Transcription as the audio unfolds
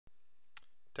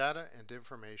Data and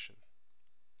information.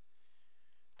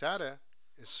 Data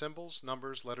is symbols,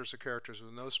 numbers, letters, or characters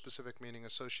with no specific meaning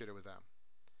associated with them.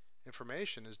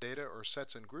 Information is data or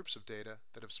sets and groups of data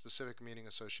that have specific meaning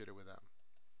associated with them.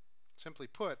 Simply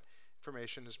put,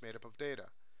 information is made up of data.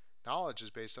 Knowledge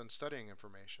is based on studying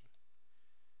information.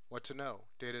 What to know?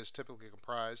 Data is typically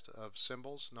comprised of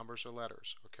symbols, numbers, or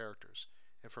letters, or characters.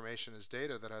 Information is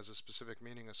data that has a specific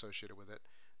meaning associated with it.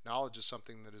 Knowledge is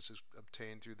something that is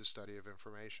obtained through the study of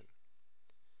information.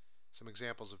 Some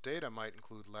examples of data might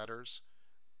include letters,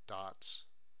 dots,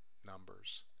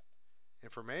 numbers.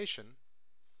 Information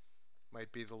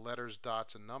might be the letters,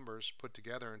 dots, and numbers put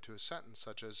together into a sentence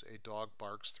such as "a dog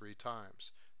barks 3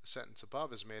 times." The sentence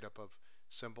above is made up of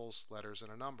symbols, letters,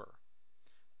 and a number.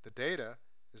 The data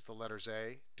is the letters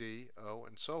A, D, O,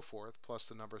 and so forth, plus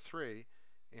the number 3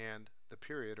 and the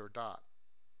period or dot.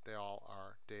 They all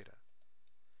are data.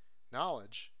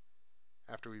 Knowledge,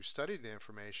 after we've studied the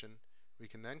information, we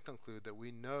can then conclude that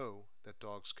we know that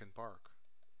dogs can bark.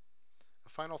 A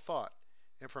final thought: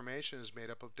 information is made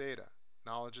up of data.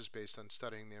 Knowledge is based on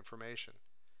studying the information.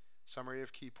 Summary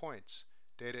of key points: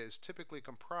 data is typically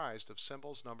comprised of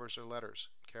symbols, numbers, or letters,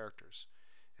 characters.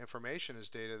 Information is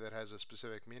data that has a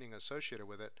specific meaning associated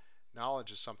with it.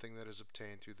 Knowledge is something that is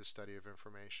obtained through the study of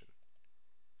information.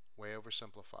 Way Over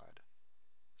Simplified.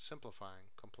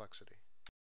 Simplifying complexity.